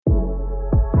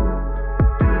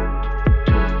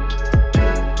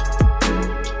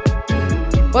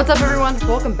What's up, everyone?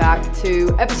 Welcome back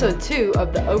to episode 2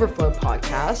 of the Overflow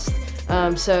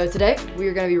podcast. So today we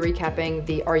are going to be recapping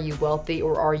the Are You Wealthy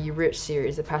or Are You Rich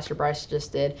series that Pastor Bryce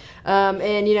just did.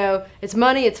 And you know, it's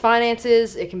money, it's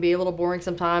finances. It can be a little boring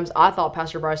sometimes. I thought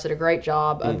Pastor Bryce did a great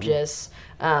job of just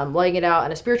laying it out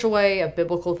in a spiritual way, of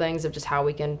biblical things, of just how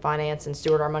we can finance and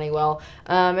steward our money well.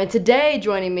 And today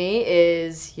joining me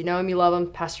is, you know him, you love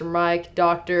him, Pastor Mike,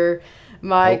 Dr.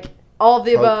 Mike. All of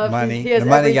the above. Money. He has the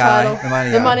money every guy.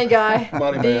 title. The money guy.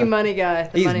 Money money guy.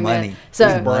 The He's money money. man.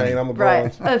 So, He's brain. I'm a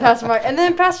brain. right. Pastor Mike. And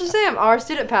then Pastor Sam, our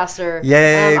student pastor.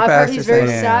 Yay, I've heard Pastor he's very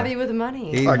Sam. savvy with money.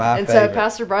 He's my and favorite. so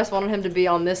Pastor Bryce wanted him to be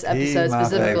on this episode He's my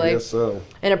specifically. Yes, sir.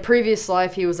 In a previous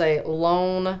life, he was a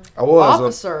loan I was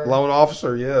officer. a loan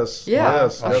officer. Yes. Yeah.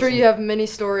 Yes. I'm sure you have many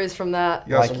stories from that.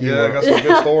 Got Like some, you I were. got some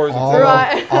good stories. all, to tell.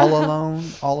 Right.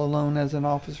 all alone as an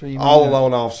officer. You All mean?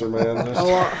 alone officer, man. Just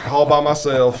all by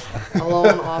myself. A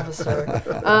loan officer.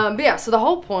 But yeah, so the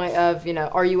whole point of, you know,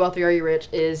 Are You Wealthy, Are You Rich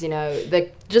is, you know,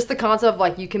 just the concept of,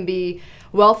 like, you can be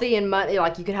wealthy in money,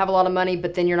 like you can have a lot of money,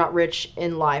 but then you're not rich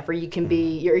in life, or you can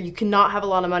be, or you cannot have a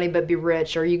lot of money but be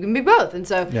rich, or you can be both. And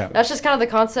so that's just kind of the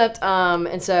concept.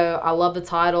 And so I love the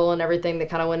title and everything that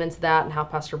kind of went into that, and how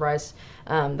Pastor Bryce,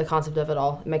 the concept of it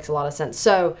all, it makes a lot of sense.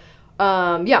 So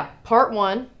yeah, part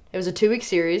 1, it was a 2-week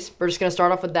series. We're just going to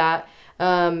start off with that.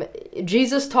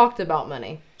 Jesus talked about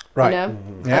money. Right. You know,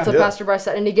 that's what Pastor Bryce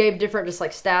said. And he gave different just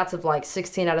like stats of like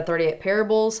 16 out of 38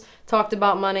 parables talked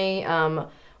about money.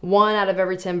 1 out of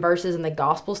every 10 verses in the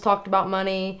Gospels talked about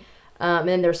money. And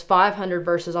then there's 500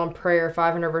 verses on prayer,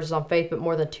 500 verses on faith, but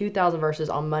more than 2,000 verses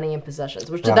on money and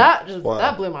possessions, which that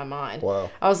blew my mind. Wow.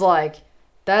 I was like,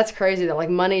 that's crazy that like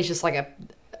money is just like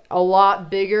a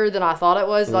lot bigger than I thought it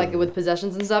was, like with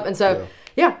possessions and stuff. And so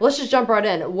yeah, let's just jump right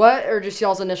in. What are just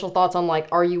y'all's initial thoughts on, like,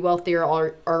 are you wealthy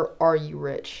or are you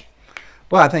rich?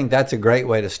 Well, I think that's a great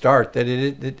way to start. That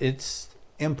it's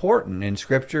important in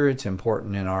Scripture. It's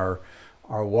important in our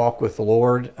walk with the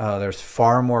Lord. There's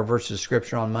far more verses of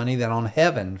Scripture on money than on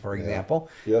heaven, for example.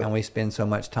 Yeah. And we spend so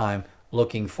much time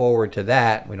looking forward to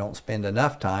that. We don't spend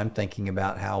enough time thinking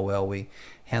about how well we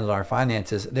handle our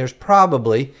finances. There's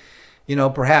probably, you know,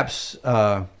 perhaps...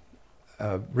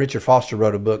 Richard Foster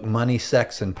wrote a book, Money,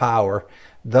 Sex, and Power.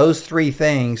 Those 3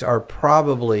 things are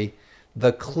probably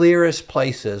the clearest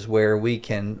places where we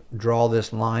can draw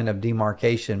this line of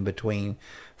demarcation between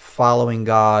following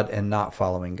God and not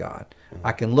following God. Mm-hmm.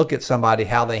 I can look at somebody,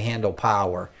 how they handle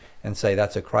power, and say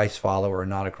that's a Christ follower or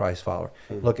not a Christ follower.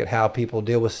 Mm-hmm. Look at how people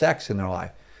deal with sex in their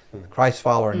life. Christ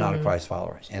follower or not a Christ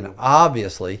follower. And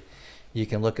obviously, you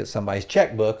can look at somebody's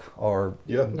checkbook, or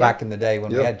back in the day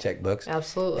when we had checkbooks,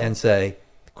 absolutely, and say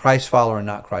Christ follower and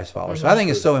not Christ follower. So I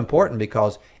think it's so important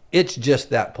because it's just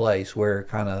that place where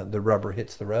kind of the rubber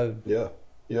hits the road. Yeah.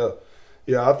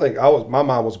 I think my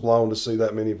mind was blown to see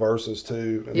that many verses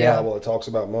too in the Bible that talks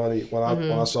about money. When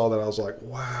I saw that, I was like,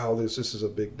 wow, this is a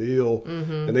big deal.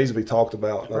 It needs to be talked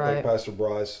about. And I think Pastor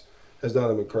Bryce has done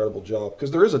an incredible job,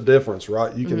 because there is a difference,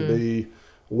 right? You can be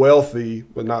wealthy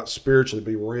but not spiritually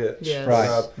be rich. Yes.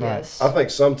 Right. I think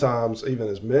sometimes even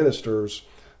as ministers,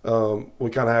 we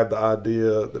kind of have the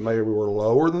idea that maybe we're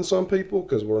lower than some people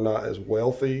because we're not as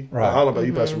wealthy. Right. I don't know about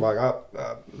you, Pastor Mike.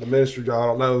 The ministry job, I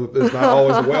don't know, is not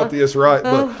always the wealthiest, right?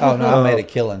 But oh no, I made a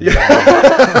killing.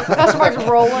 Pastor Mike's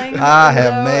rolling. I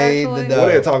have made the dough. We'll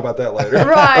need to talk about that later.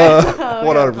 Right.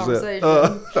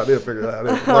 100%. I did figure that out.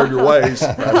 I did learn your ways.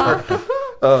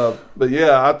 But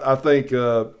yeah, I think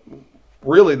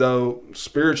really though,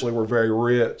 spiritually we're very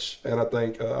rich, and I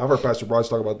think I've heard Pastor Bryce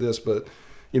talk about this, but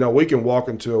you know, we can walk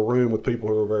into a room with people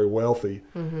who are very wealthy,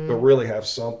 but really have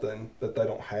something that they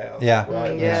don't have. Yeah.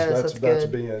 Right. Yes, that's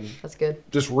being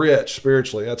just rich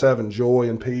spiritually. That's having joy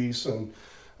and peace and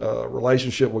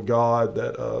relationship with God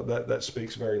that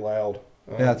speaks very loud.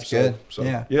 That's good. So,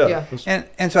 yeah.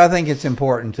 And so I think it's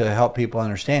important to help people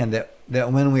understand that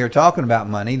when we are talking about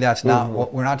money, that's not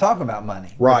what we're not talking about money.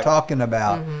 Right. We're talking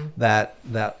about that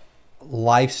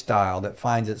lifestyle that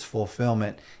finds its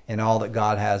fulfillment in all that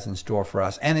God has in store for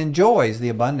us and enjoys the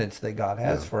abundance that God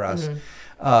has for us.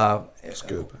 That's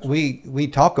good. We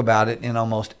talk about it in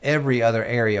almost every other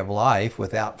area of life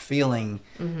without feeling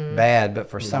bad, but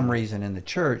for some reason in the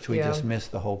church we just miss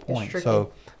the whole point.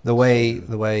 So the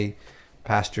way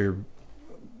Pastor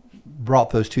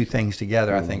brought those two things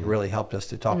together, I think really helped us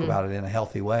to talk about it in a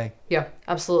healthy way. Yeah,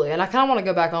 absolutely. And I kind of want to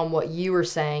go back on what you were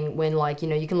saying when, like, you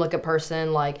know, you can look at a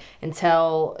person, like, and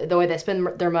tell the way they spend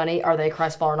their money, are they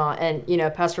Christ follower or not? And, you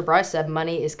know, Pastor Bryce said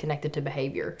money is connected to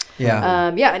behavior.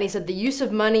 Yeah. Yeah, and he said the use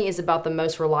of money is about the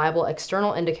most reliable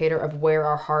external indicator of where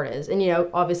our heart is. And, you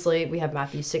know, obviously we have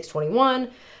Matthew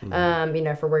 6:21. You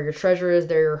know, for where your treasure is,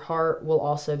 there your heart will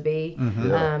also be.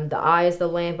 The eye is the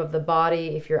lamp of the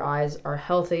body. If your eyes are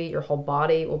healthy, your whole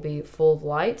body will be full of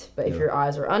light. But if your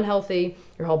eyes are unhealthy,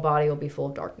 your whole body will be full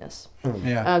of darkness.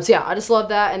 Yeah. So yeah, I just love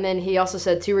that. And then he also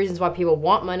said 2 reasons why people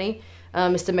want money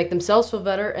is to make themselves feel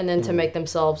better, and then to make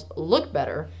themselves look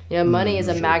better. You know, money is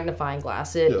a magnifying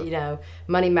glass. You know,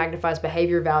 money magnifies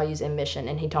behavior, values, and mission.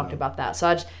 And he talked about that.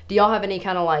 So do y'all have any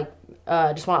kind of like,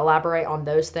 just want to elaborate on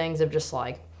those things of just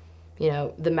like, you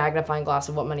know, the magnifying glass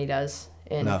of what money does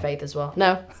in faith as well?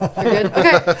 No? You're good?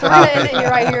 Okay, so we're going to end it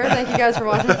right here. Thank you guys for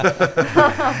watching.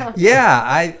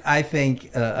 Yeah, I think,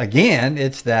 again,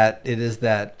 it is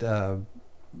that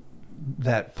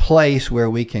place where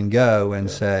we can go and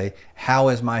say, how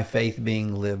is my faith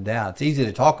being lived out? It's easy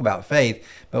to talk about faith,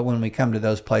 but when we come to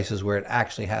those places where it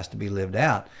actually has to be lived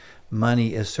out,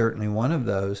 money is certainly one of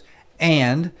those.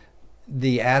 And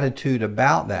the attitude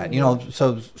about that, you know,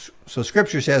 so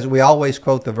Scripture says, we always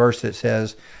quote the verse that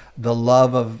says, the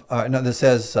love of that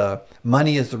says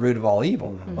money is the root of all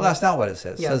evil. Well, that's not what it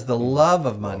says. It says the love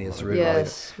of money is the root of all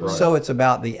evil. Right. So it's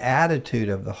about the attitude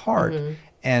of the heart.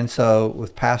 And so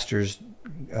with Pastor's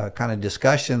kind of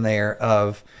discussion there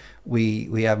of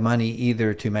we have money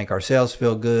either to make ourselves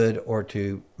feel good or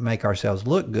to make ourselves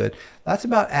look good. That's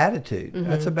about attitude.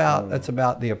 That's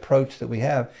about the approach that we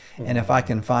have. And if I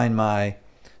can find my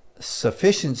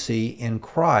sufficiency in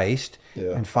Christ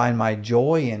and find my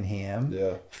joy in Him,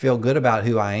 feel good about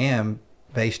who I am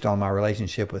based on my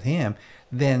relationship with Him,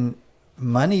 then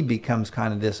money becomes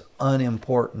kind of this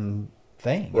unimportant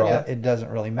thing. Right. It doesn't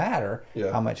really matter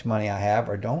how much money I have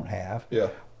or don't have.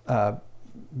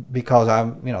 Because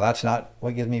that's not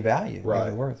what gives me value. Right.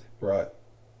 Gives me worth. Right.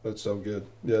 That's so good.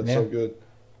 Yeah, it's so good.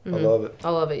 I love it. I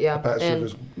love it, yeah. The pastor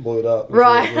just blew it up.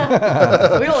 Right.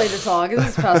 We don't need to talk. This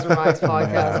is Pastor Mike's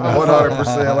podcast.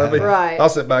 100%. I'll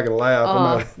sit back and laugh.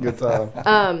 I'm having a good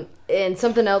time. And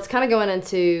something else, kind of going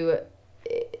into,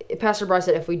 Pastor Bryce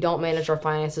said, if we don't manage our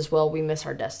finances well, we miss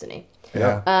our destiny.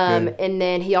 Yeah. And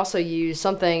then he also used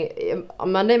something,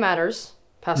 Monday Matters.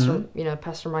 Pastor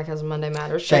Mike has a Monday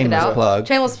Matters. Check it out. Plug.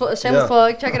 Shameless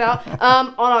plug. Check it out.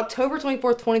 On October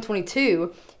 24th,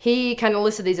 2022, he kind of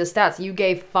listed these as stats. You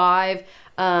gave 5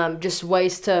 just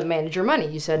ways to manage your money.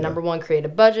 You said number 1, create a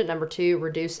budget. Number 2,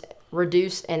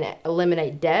 reduce and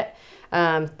eliminate debt.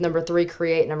 Number 3,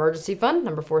 create an emergency fund.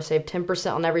 Number 4, save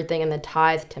 10% on everything, and then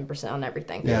tithe 10% on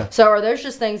everything. Yeah. So are those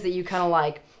just things that you kind of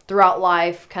like throughout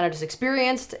life kind of just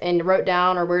experienced and wrote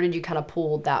down, or where did you kind of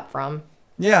pull that from?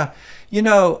 Yeah, you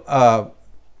know,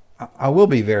 I will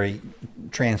be very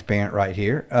transparent right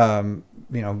here.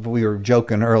 You know, we were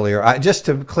joking earlier. Just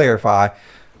to clarify,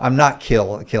 I'm not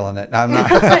killing it. I'm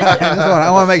not.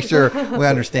 I want to make sure we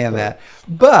understand that.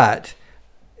 But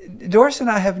Doris and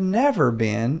I have never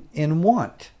been in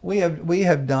want. We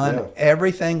have done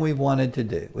everything we've wanted to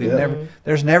do.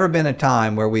 There's never been a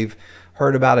time where we've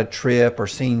heard about a trip or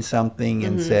seen something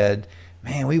and said,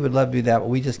 "Man, we would love to do that, but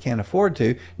we just can't afford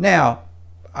to." Now,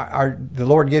 the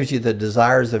Lord gives you the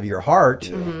desires of your heart,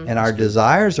 and our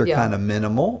desires are kind of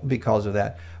minimal because of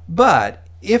that. But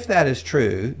if that is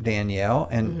true, Danielle,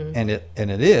 and it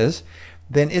is,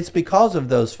 then it's because of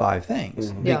those 5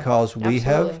 things. Because we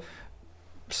have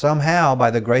somehow, by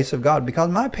the grace of God, because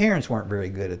my parents weren't very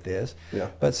good at this,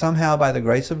 but somehow by the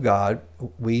grace of God,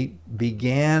 we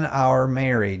began our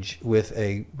marriage with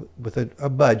a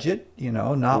budget, you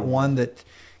know, not one that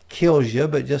kills you,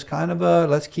 but just kind of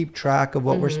let's keep track of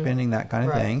what we're spending, that kind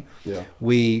of thing. Yeah.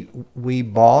 We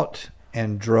bought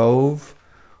and drove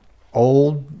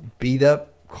old beat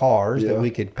up cars that we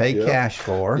could pay cash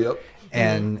for,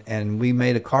 and we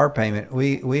made a car payment.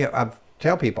 I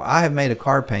tell people I have made a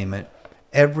car payment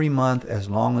every month as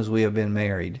long as we have been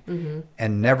married,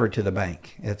 and never to the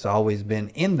bank. It's always been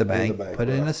in the bank, put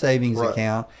it in a savings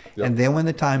account, and then when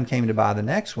the time came to buy the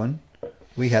next one,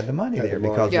 we had the money there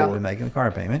because we were making the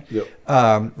car payment.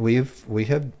 We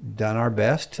have done our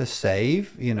best to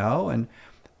save, you know,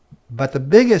 but the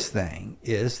biggest thing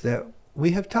is that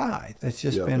we have tithed. It's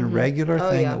just been a regular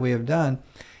thing that we have done,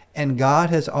 and God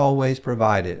has always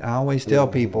provided. I always tell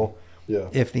people,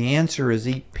 if the answer is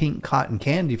eat pink cotton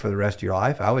candy for the rest of your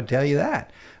life, I would tell you that.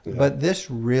 But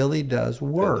this really does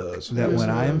work. That when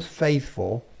I am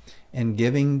faithful in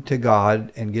giving to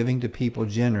God and giving to people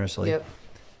generously,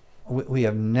 we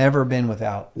have never been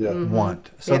without want.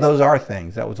 So Yeah. those are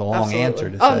things. That was a long Absolutely. answer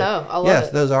to say. Oh, no, I love yes,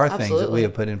 it. those are things that Absolutely. we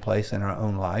have put in place in our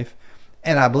own life.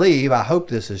 And I hope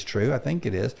this is true. I think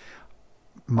it is.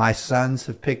 My sons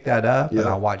have picked that up, and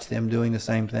I watch them doing the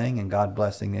same thing, and God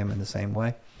blessing them in the same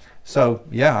way. So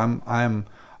yeah, I'm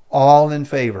all in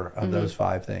favor of those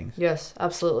 5 things. Yes,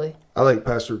 absolutely. I think,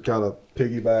 Pastor, kind of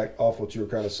piggyback off what you were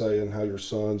kind of saying, how your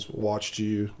sons watched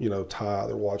you,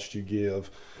 tithe or watched you give.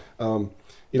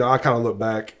 I kind of look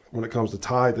back when it comes to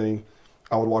tithing.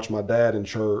 I would watch my dad in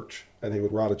church, and he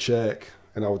would write a check,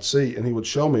 and I would see, and he would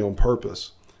show me on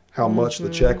purpose how much the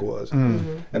check was.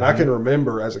 And I can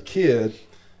remember as a kid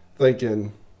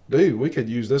thinking, dude, we could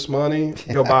use this money,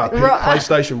 go buy a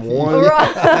PlayStation 1.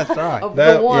 Right. That's right.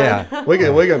 The one. Yeah. We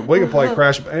can play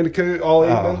Crash Bandicoot all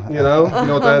evening, you know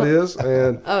what that is.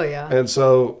 And Oh, yeah. and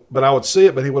so, but I would see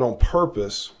it, but he would on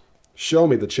purpose show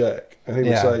me the check, and he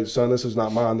would say, "Son, this is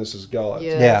not mine, this is God's."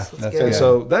 Yes, that's that's good. good. And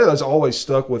so that has always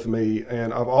stuck with me,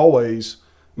 and I've always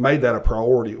made that a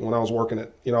priority. When I was working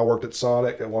at, I worked at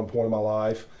Sonic at one point in my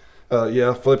life.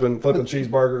 Flipping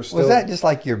cheeseburgers. Still. Was that just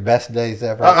like your best days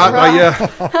ever? Yeah,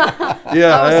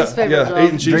 That was his favorite job.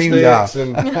 eating cheese Dream sticks, job.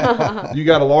 and you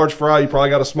got a large fry, you probably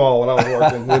got a small. When I was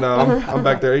working, I'm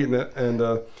back there eating it, and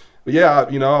but yeah,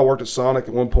 I worked at Sonic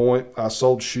at one point. I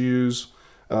sold shoes.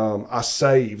 I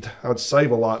saved. I would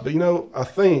save a lot, but I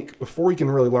think before you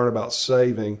can really learn about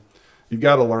saving, you've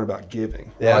got to learn about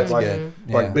giving. Yeah, right? that's good.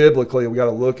 Like biblically, we got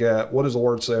to look at what does the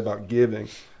Word say about giving,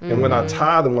 and when I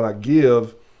tithe and when I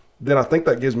give, then I think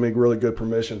that gives me really good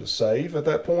permission to save at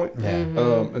that point. Yeah.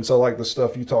 And so like the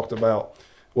stuff you talked about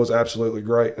was absolutely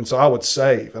great. And so I would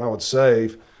save.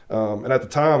 And at the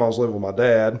time I was living with my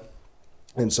dad.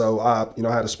 And so I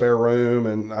had a spare room,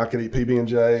 and I could eat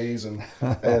PB&Js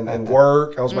and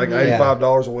work. I was making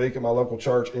 $85 a week at my local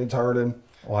church interning.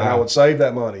 Wow. And I would save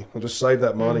that money. I just save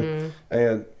that money.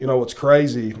 And what's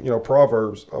crazy,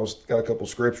 Proverbs, got a couple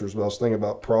scriptures, but I was thinking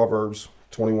about Proverbs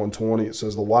 21:20. It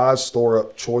says, "The wise store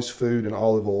up choice food and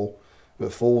olive oil,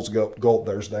 but fools gulp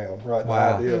theirs down." Right?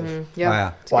 Wow. The idea of Yeah.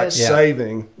 Wow. It's like good.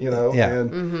 saving, Yeah.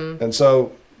 and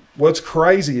so what's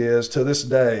crazy is to this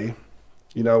day,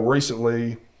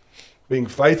 recently being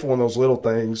faithful in those little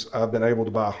things, I've been able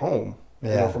to buy a home,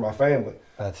 for my family.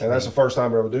 That's the first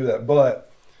time I ever do that. But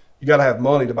you got to have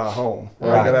money to buy a home.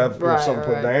 Right? You got to have something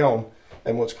put down.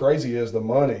 And what's crazy is the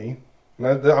money. And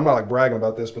I'm not like bragging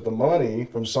about this, but the money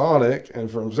from Sonic and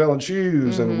from selling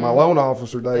shoes and my loan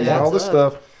officer days and all this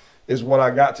stuff is what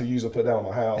I got to use to put down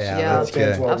my house. Yeah, that's 10,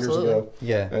 good. 12 Absolutely. years ago.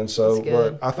 Yeah. And so,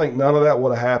 but I think none of that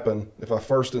would have happened if I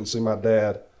first didn't see my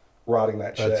dad writing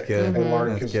that check. That's good. And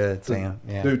learning That's good, Sam.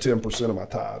 Yeah. do 10% of my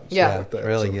tithe. and Yeah. stuff like that.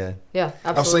 Really So good. Yeah,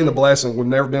 absolutely. I've seen the blessing. We've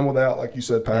never been without, like you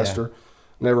said, Pastor.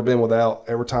 Never been without.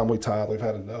 Every time we tithe, we've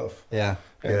had enough. Yeah.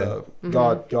 And Good.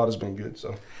 God has been good.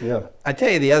 So yeah. I tell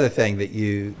you the other thing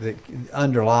that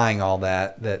underlying all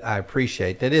that I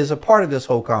appreciate, that is a part of this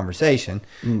whole conversation.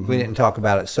 We didn't talk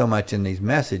about it so much in these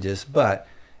messages, but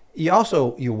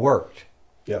you worked.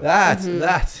 Yeah. That's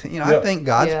I think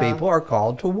God's Yeah. people are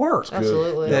called to work.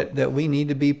 Absolutely. That we need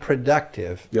to be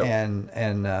productive. Yep.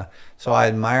 And so I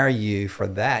admire you for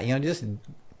that.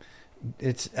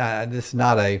 It's this is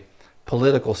not a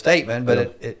political statement, but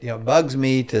it bugs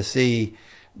me to see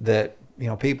that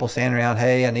people standing around,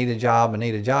 hey, I need a job,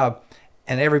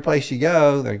 and every place you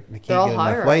go, they can't all get enough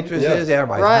hiring. waitresses. Yeah.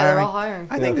 Everybody's Right, hiring. they're all hiring.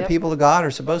 I think Yeah. the people of God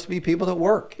are supposed to be people that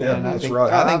work. Yeah, And I that's think,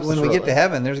 right. I think when we get Absolutely. to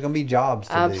heaven, there's going to be jobs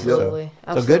to Absolutely. do.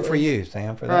 So Absolutely. good for you,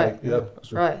 Sam, for Right. that. Yeah.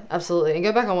 That's right. Right, absolutely. And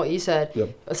go back on what you said. Yep.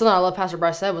 Something I love Pastor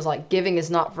Bryce said was like, giving is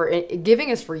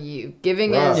for you.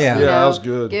 Giving Right. is, Yeah. Yeah, that was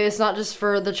good. It's not just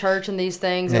for the church and these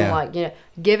things. Yeah. And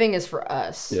giving is for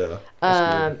us. Yeah.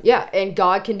 That's good. Yeah, and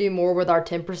God can do more with our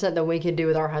 10% than we can do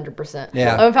with our 100%.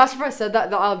 Yeah. When Pastor Bryce said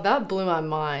that blew my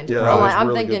mind. Yeah, that was I'm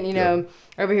really thinking, good.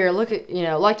 over here, look at,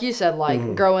 like you said,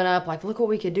 like growing up, like, look what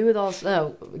we could do with all this.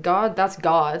 No, God, that's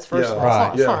God's, first of all.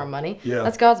 Right. It's not our money. Yeah.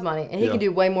 That's God's money. And He Yeah. can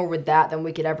do way more with that than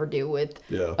we could ever do with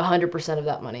Yeah. 100% of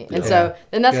that money. And Yeah. so,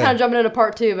 then that's Good. kind of jumping into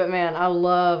part 2, but man, I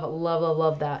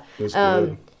love that. That's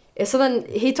good. So then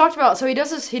he talked about, he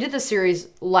did this series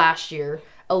last year.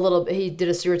 A little bit. He did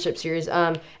a stewardship series,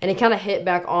 and he kind of hit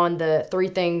back on the 3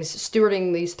 things.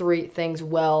 Stewarding these 3 things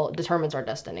well determines our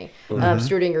destiny.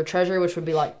 Stewarding your treasure, which would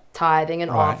be like tithing and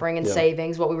offering and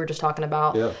savings, what we were just talking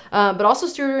about. But also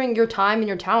stewarding your time and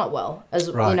your talent well, as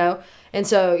you know. And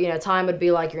so, time would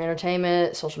be like your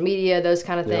entertainment, social media, those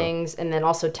kind of things. And then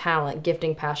also talent,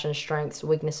 gifting, passion, strengths,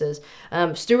 weaknesses.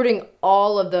 Stewarding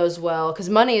all of those well, because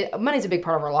money's a big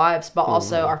part of our lives, but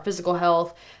also our physical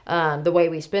health, the way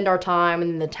we spend our time,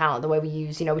 and the talent, the way we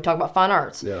use, we talk about fine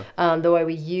arts, the way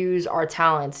we use our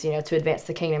talents, to advance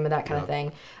the kingdom and that kind of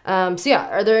thing.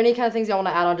 Are there any kind of things y'all want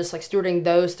to add on just like stewarding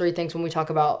those three things when we talk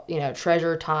about,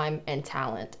 treasure, time, and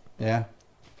talent? Yeah.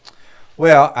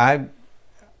 Well,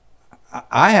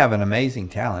 I have an amazing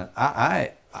talent.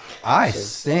 I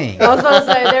sing. I was about to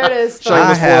say, there it is.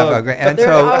 I have a great, and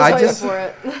so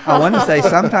I want to say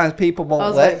sometimes people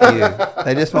won't let you.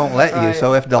 They just won't let you.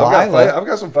 So if Delilah, I've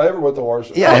got some favor with the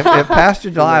worship. Yeah, if Pastor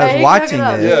Delilah is watching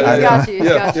this, he's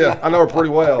got you. I know her pretty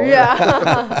well.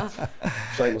 Yeah.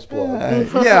 Shameless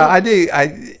plug. Yeah, I do.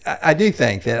 I do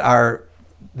think that our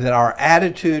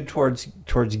attitude towards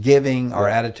giving, our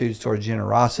attitudes towards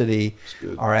generosity,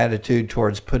 our attitude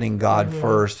towards putting God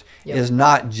first is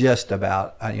not just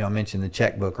about, I mentioned the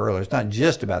checkbook earlier. It's not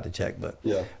just about the checkbook.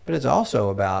 Yeah. But it's also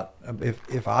about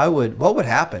what would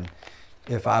happen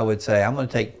if I would say, I'm going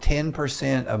to take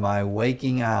 10% of my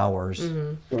waking hours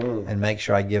and make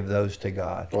sure I give those to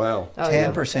God. Wow.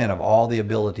 10% of all the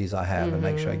abilities I have and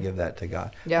make sure I give that to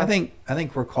God. Yeah. I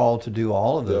think we're called to do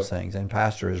all of those things. And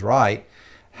Pastor is right.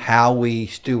 How we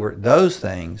steward those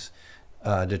things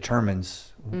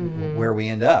determines where we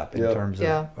end up in terms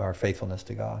of our faithfulness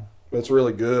to God. That's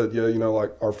really good. Yeah,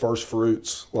 like our first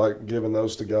fruits, like giving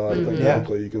those to God. I think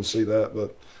biblically you can see that.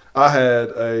 But I had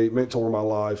a mentor in my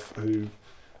life who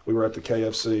we were at the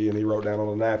KFC, and he wrote down on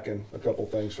a napkin a couple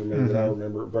things for me that I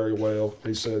remember very well.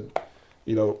 He said,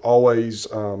 always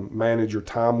manage your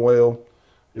time well,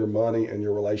 your money, and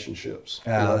your relationships.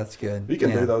 That's good. You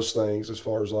can do those things as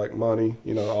far as like money.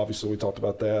 Obviously we talked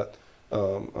about that.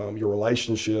 Your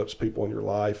relationships, people in your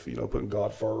life. Putting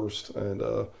God first, and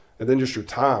then just your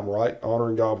time, right?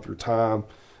 Honoring God with your time,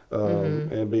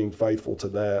 and being faithful to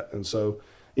that. And so,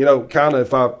 kind of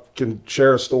if I can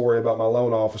share a story about my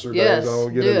loan officer, I'll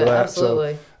get into that.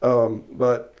 Absolutely. So,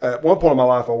 but at one point in my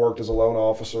life, I worked as a loan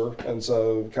officer, and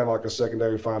so kind of like a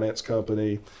secondary finance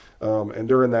company. And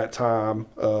during that time,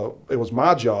 it was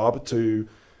my job to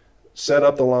set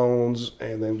up the loans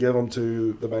and then give them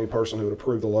to the main person who would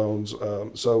approve the loans.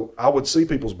 So I would see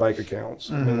people's bank accounts,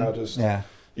 and I just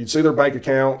you'd see their bank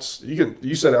accounts.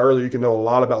 You said it earlier, you can know a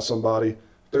lot about somebody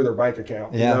through their bank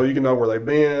account. Yeah. You can know where they've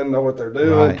been, know what they're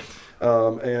doing.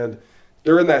 Right. And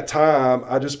during that time,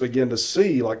 I just began to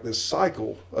see like this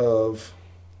cycle of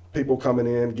people coming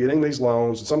in, getting these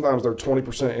loans, and sometimes they're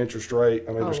 20% interest rate.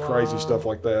 I mean, there's crazy stuff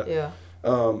like that. Yeah.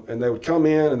 And they would come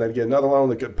in and they'd get another loan.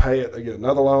 They could pay it. They get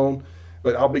another loan.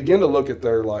 But I'll begin to look at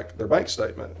their bank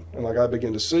statement, and I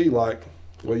begin to see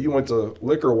well, you went to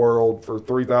Liquor World for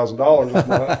 $3,000 this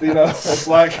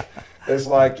month. It's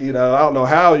like I don't know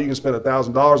how you can spend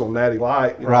 $1,000 on Natty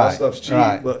Light. That stuff's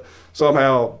cheap, but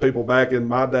somehow people back in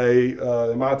my day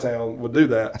in my town would do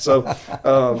that. So,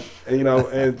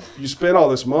 and you spend all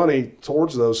this money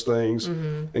towards those things,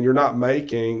 and you're not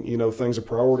making things a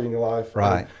priority in your life.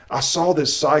 Right. And I saw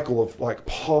this cycle of like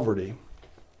poverty,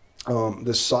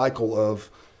 this cycle of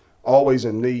always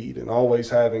in need and always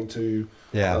having to.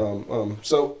 Yeah.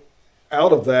 So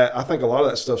out of that, I think a lot of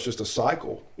that stuff's just a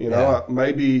cycle.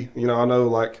 Maybe I know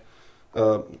like.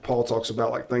 Paul talks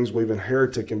about like things we've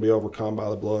inherited can be overcome by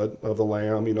the blood of the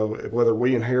Lamb. Whether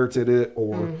we inherited it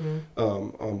or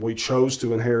we chose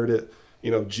to inherit it.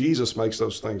 Jesus makes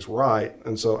those things right,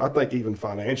 and so I think even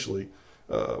financially,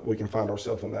 we can find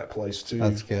ourselves in that place too.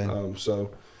 That's good.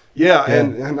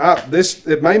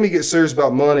 It made me get serious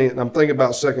about money, and I'm thinking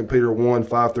about 2 Peter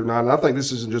 1:5-9. And I think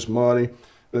this isn't just money.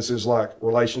 This is like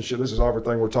relationship. This is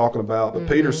everything we're talking about. But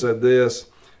Peter said this.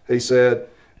 He said,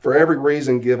 "For every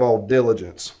reason, give all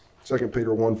diligence." 2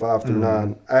 Peter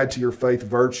 1:5-9. Add to your faith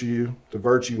virtue, to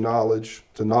virtue knowledge,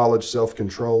 to knowledge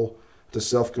self-control, to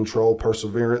self-control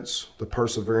perseverance, to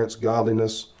perseverance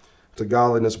godliness, to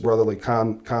godliness brotherly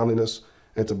kindliness,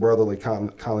 and to brotherly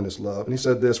kindliness love. And he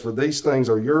said this, "For these things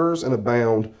are yours and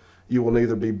abound. You will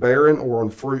neither be barren or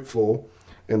unfruitful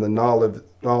in the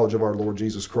knowledge of our Lord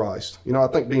Jesus Christ." I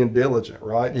think being diligent,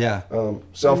 right? Yeah.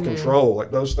 Self-control,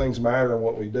 like those things matter in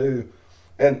what we do.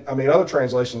 And I mean, other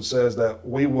translation says that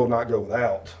we will not go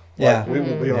without. Like, we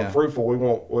won't be unfruitful. We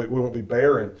won't be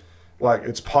barren. Like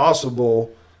it's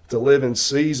possible to live in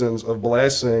seasons of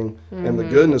blessing and the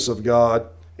goodness of God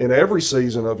in every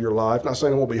season of your life. Not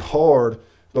saying it won't be hard,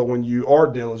 but when you are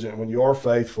diligent, when you are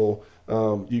faithful,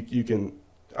 you can.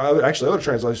 Actually, other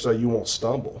translations say you won't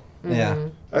stumble. Yeah,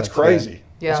 that's crazy.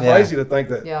 Yeah. It's crazy to think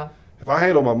that Yeah. if I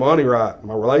handle my money right,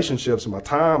 my relationships and my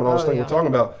time and all those things we're talking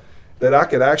about, that I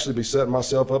could actually be setting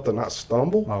myself up to not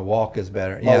stumble. My walk is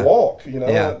better. My walk, you know,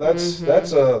 Yeah. that's Yeah.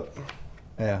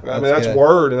 I mean, that's good.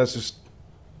 word, and that's just,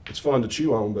 it's fun to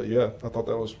chew on, but yeah, I thought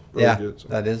that was really good. So,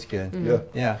 that is good. yeah.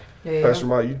 Yeah. Yeah. Pastor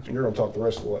Mike, you're going to talk the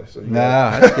rest of the way. So No,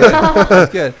 that's good.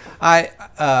 That's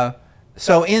good.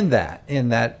 So in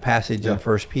that passage in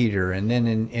 1 Peter, and then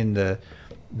in the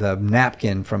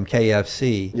napkin from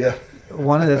KFC, yeah.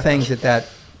 one of the things that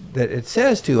it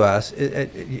says to us,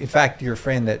 in fact, your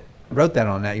friend that wrote that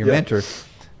on that, your mentor,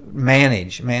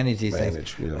 manage these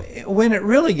things. Yeah. When it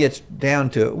really gets down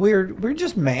to it, we're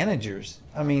just managers.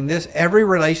 I mean, every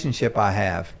relationship I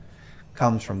have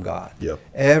comes from God. Yep.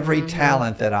 Every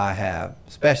talent that I have,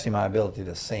 especially my ability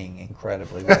to sing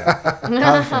incredibly well,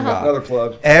 comes from God. Another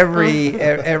plug.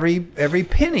 Every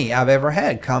penny I've ever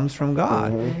had comes from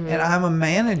God, and I'm a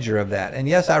manager of that. And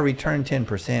yes, I return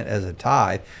 10% as a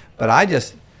tithe, but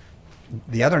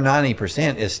the other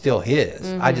 90% is still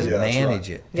His. I just manage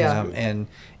it. Yeah.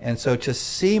 And so to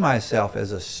see myself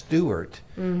as a steward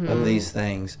of these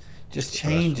things just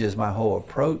changes my whole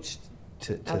approach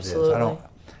to this.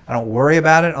 I don't worry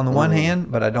about it on the one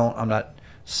hand, but I'm not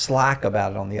slack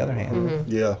about it on the other hand.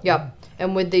 Yeah. Yeah.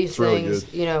 And with these really things,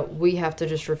 good. you know, we have to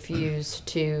just refuse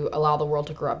to allow the world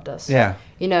to corrupt us. Yeah.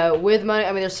 You know, with money,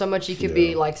 I mean, there's so much you could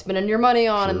be like spending your money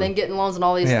on and then getting loans and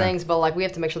all these things, but like we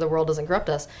have to make sure the world doesn't corrupt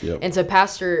us. Yep. And so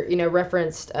Pastor, you know,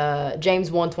 referenced James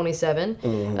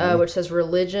 1:27, which says,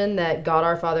 religion that God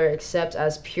our Father accepts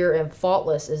as pure and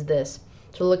faultless is this,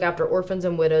 to look after orphans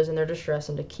and widows in their distress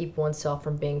and to keep oneself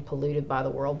from being polluted by the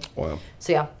world. Wow.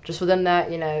 So yeah, just within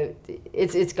that, you know,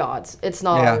 it's God's, it's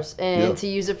not ours, and to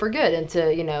use it for good and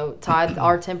to, you know, tithe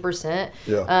our 10%,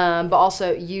 but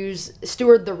also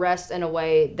steward the rest in a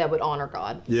way that would honor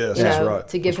God. Yes, you that's know, right.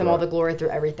 to give Him all the glory through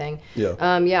everything. Yeah.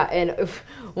 And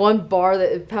one bar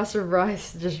that Pastor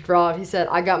Bryce just dropped, he said,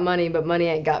 "I got money, but money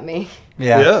ain't got me."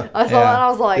 Yeah. Yeah. I saw that and I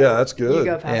was like, Yeah, that's good. You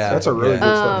go, Pastor. Yeah. That's a really good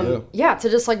stuff. Yeah, to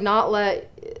just like not let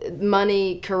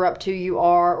money corrupt who you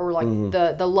are, or like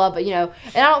the love, you know.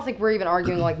 And I don't think we're even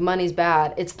arguing like money's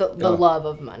bad. It's the love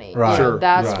of money. Right. You know, Sure.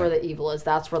 that's Right. where the evil is.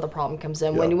 That's where the problem comes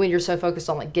in. Yeah. When you're so focused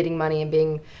on like getting money and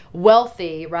being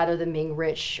wealthy rather than being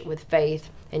rich with faith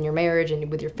in your marriage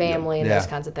and with your family and those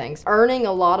kinds of things. Earning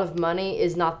a lot of money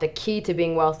is not the key to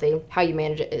being wealthy. How you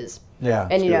manage it is. Yeah.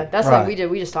 And you know, that's Right. like we did.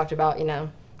 We just talked about, you know,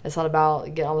 it's not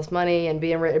about getting all this money and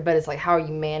being rich, but it's like how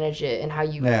you manage it and how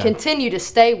you continue to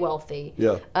stay wealthy.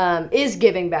 Yeah. Is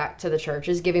giving back to the church,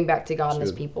 is giving back to God and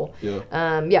His people.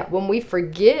 Yeah. When we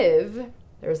forgive,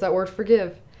 there's that word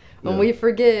forgive. When we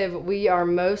forgive, we are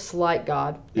most like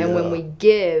God. And when we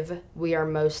give, we are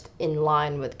most in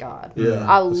line with God. Yeah.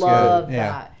 I love that.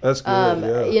 Yeah. That's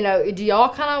good. You know, do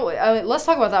y'all kind of, let's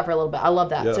talk about that for a little bit. I love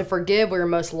that. Yeah. To forgive, we are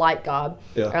most like God.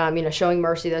 Yeah. You know, showing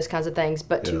mercy, those kinds of things.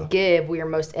 But to give, we are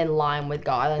most in line with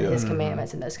God and His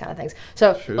commandments and those kind of things.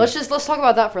 So let's talk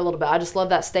about that for a little bit. I just love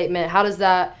that statement. How does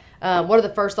that, what are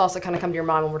the first thoughts that kind of come to your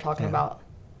mind when we're talking about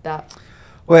that?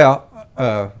 Well,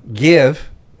 give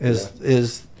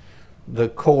is the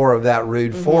core of that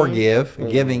root. Forgive,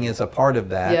 giving is a part of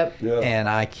that. Yep. Yeah. And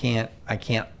I can't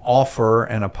offer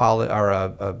an apology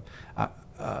or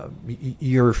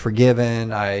you're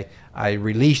forgiven. I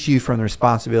release you from the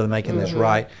responsibility of making this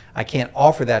right. I can't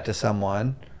offer that to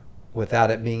someone without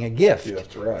it being a gift. Yeah,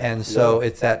 that's right. And so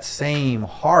it's that same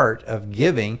heart of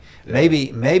giving.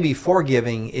 Maybe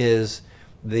forgiving is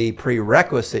the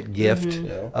prerequisite gift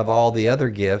of all the other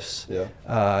gifts.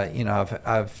 Yeah. You know,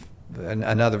 I've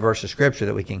another verse of scripture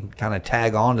that we can kind of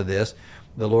tag onto this.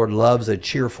 The Lord loves a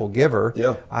cheerful giver.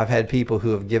 Yeah. I've had people who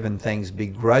have given things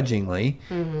begrudgingly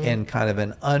in kind of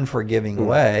an unforgiving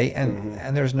way,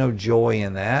 and there's no joy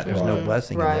in that. There's no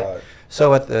blessing in that. Right.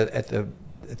 So at the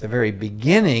very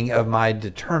beginning of my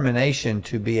determination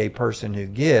to be a person who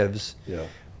gives,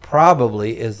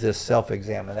 probably is this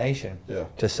self-examination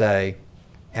to say,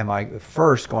 am I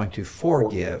first going to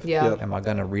forgive? Yeah. Am I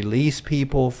going to release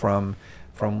people from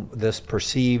this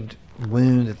perceived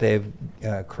wound that they've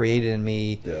created in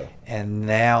me, and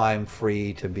now I'm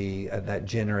free to be that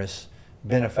generous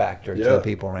benefactor to the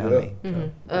people around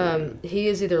me. He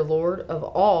is either Lord of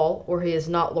all or He is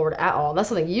not Lord at all. And that's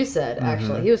something you said,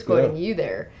 actually. He was quoting you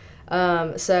there.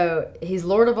 So He's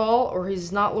Lord of all or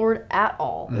He's not Lord at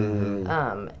all.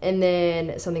 And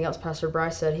then something else Pastor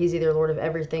Bryce said, He's either Lord of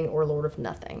everything or Lord of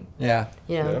nothing. Yeah.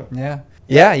 You know?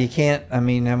 Yeah, you can't. I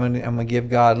mean, I'm gonna give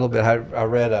God a little bit. I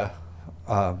read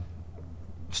a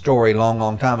story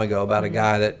long time ago about a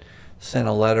guy that sent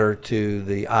a letter to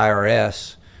the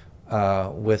IRS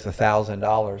with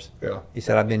 $1,000. Yeah. He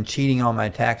said, I've been cheating on my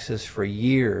taxes for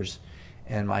years,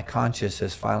 and my conscience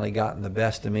has finally gotten the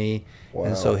best of me. Wow.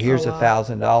 And so here's Oh, wow.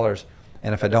 $1,000,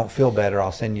 and if I don't feel better,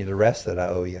 I'll send you the rest that I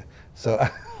owe you. So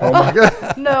Oh my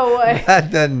God. No way.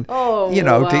 that doesn't, Oh, you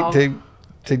know, wow.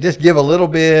 to just give a little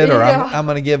bit, or Yeah. I'm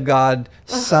going to give God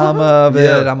some of it.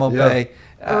 Yeah, I'm going to yeah. pay.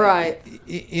 Right.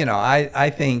 You know, I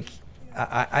think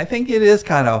it is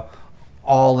kind of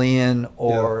all in,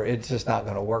 or it's just not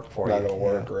going to work for you. Not gonna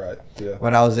work, Yeah. right? Yeah.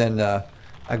 When I was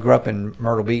I grew up in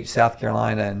Myrtle Beach, South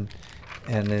Carolina,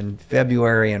 and in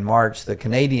February and March, the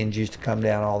Canadians used to come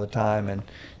down all the time,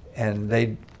 and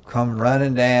they'd come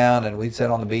running down, and we'd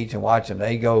sit on the beach and watch them.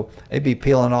 They'd be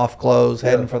peeling off clothes,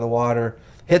 heading for the water,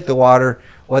 hit the water.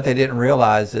 What they didn't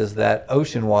realize is that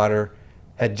ocean water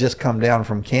had just come down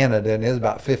from Canada, and it was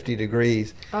about 50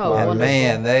 degrees. Oh, and wonderful.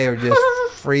 man, they are just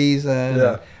freezing.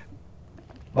 Yeah.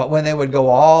 But when they would go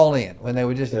all in, when they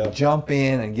would just Yeah. jump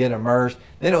in and get immersed,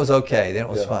 then it was okay. Then it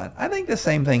was Yeah. fun. I think the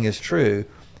same thing is true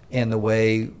in the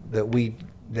way that we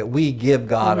give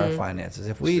God our finances.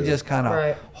 If we good. just kind of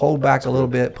Right. hold back a little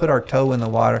bit, put our toe in the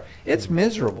water, it's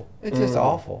miserable. It's just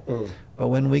awful. But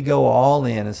when we go all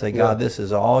in and say, God, this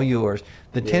is all yours,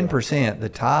 the 10%, the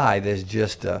tithe is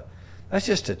just that's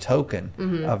just a token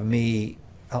of me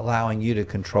allowing you to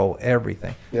control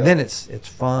everything. Yeah. Then it's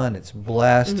fun, it's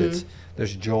blessed,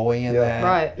 there's joy in that.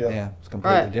 Right. Yeah, it's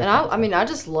completely Right. different. And I mean, I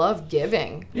just love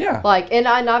giving. Yeah. Like, and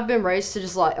I've been raised to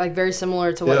just like very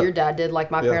similar to what Yeah. your dad did. Like,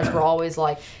 my Yeah. parents were always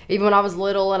like, even when I was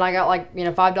little and I got like,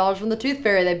 $5 from the tooth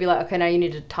fairy, they'd be like, okay, now you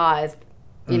need to tithe,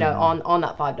 on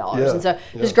that $5. Yeah. And so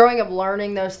just growing up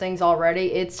learning those things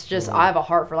already, it's just, I have a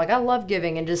heart for, like, I love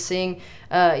giving and just seeing,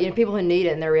 people who need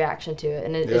it and their reaction to it.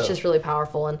 And it's just really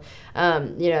powerful. And,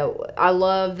 I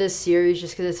love this series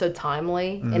just because it's so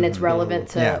timely and it's relevant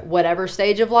to whatever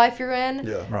stage of life you're in.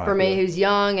 Yeah. Right. For me, who's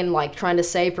young and like trying to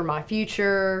save for my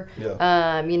future,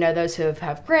 those who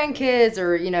have grandkids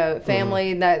or,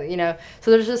 family that,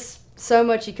 so there's just so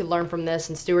much you could learn from this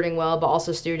and stewarding well, but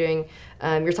also stewarding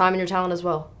your time and your talent as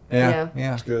well. Yeah,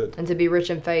 yeah. It's good. And to be rich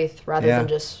in faith rather Yeah. than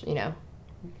just,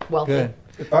 wealthy. Good.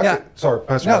 If I Yeah. could, sorry,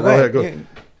 Pastor, No, go ahead. go Go. ahead.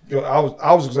 I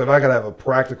was going to say, if I could have a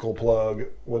practical plug,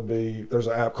 would be there's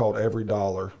an app called Every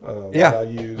Dollar that I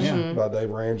use by Dave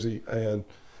Ramsey. And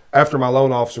after my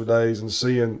loan officer days and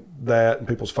seeing that and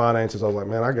people's finances, I was like,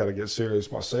 man, I got to get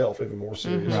serious myself, even more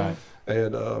serious. Right.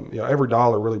 And Every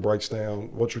Dollar really breaks down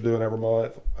what you're doing every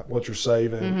month, what you're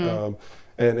saving,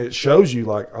 and it shows you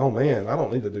like, oh man, I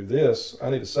don't need to do this. I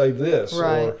need to save this,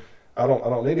 Right. or I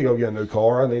don't need to go get a new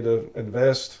car. I need to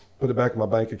invest. Put it back in my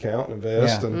bank account and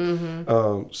invest. Yeah.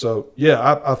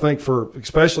 And I think for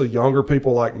especially younger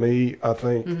people like me, I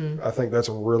think that's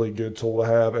a really good tool to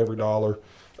have. Every Dollar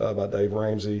by Dave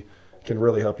Ramsey can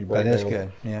really help you break That is down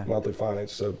good. Yeah. monthly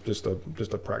finance. So just a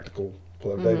practical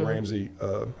plug. Dave Ramsey,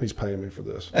 he's paying me for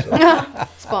this. So,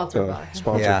 Sponsored by.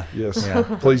 sponsor. Yeah. Yes. Yeah.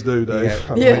 Please do, Dave. Yeah.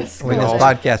 I mean, Yes. When this awesome.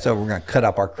 podcast's over, we're going to cut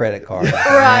up our credit card.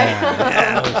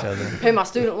 Right. Pay my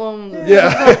student loans.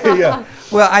 Yeah. Yeah.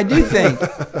 Well, I do think,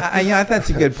 that's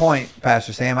a good point,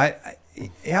 Pastor Sam. I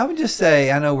would just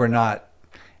say, I know we're not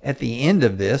at the end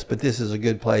of this, but this is a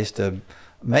good place to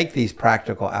make these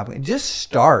practical applications. Just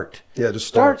start. Yeah, just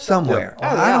Start somewhere.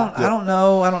 Yeah. Oh, yeah. I don't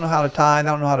know how to tithe. I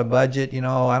don't know how to budget.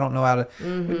 I don't know how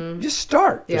to. Just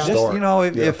start. Yeah. Just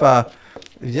Start. if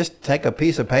you just take a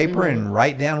piece of paper and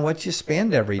write down what you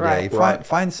spend every day. Right.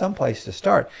 Find some place to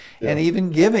start. Yeah. And even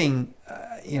giving,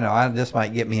 this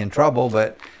might get me in trouble,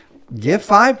 but give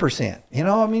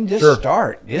 5%. Just Sure.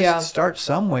 start. Just Yeah. start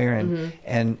somewhere,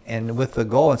 and with the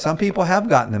goal. And some people have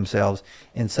gotten themselves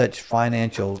in such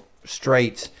financial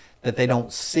straits that they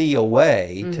don't see a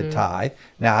way to tithe.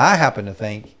 Now, I happen to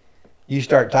think you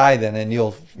start tithing and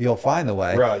you'll find the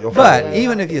way. Right, you'll but find the way.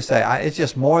 even if you say it's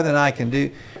just more than I can do,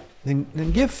 then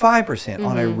give 5%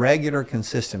 on a regular,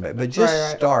 consistent basis. But just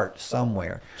Right. start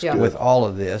somewhere Yeah. with all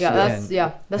of this. Yeah, that's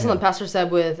And- that's something Pastor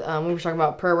said with when we were talking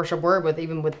about prayer, worship, word, with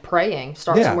even with praying,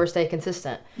 start Yeah. somewhere, stay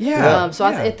consistent. Yeah. So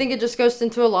Yeah. I think it just goes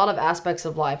into a lot of aspects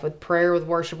of life, with prayer, with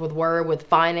worship, with word, with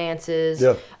finances,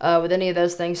 Yeah. with any of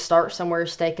those things. Start somewhere,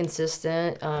 stay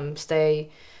consistent, stay,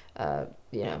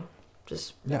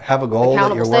 just Yeah, have a goal that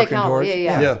accountable, you're stay working accountable. towards.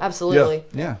 Yeah, Yeah. absolutely,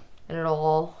 Yeah. and it'll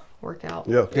all work out.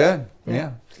 Yeah. Good.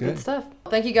 Yeah. Good stuff.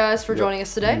 Thank you guys for joining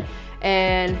us today,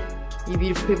 and you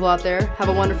beautiful people out there, have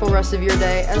a wonderful rest of your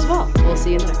day as well. We'll see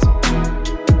you in the next one.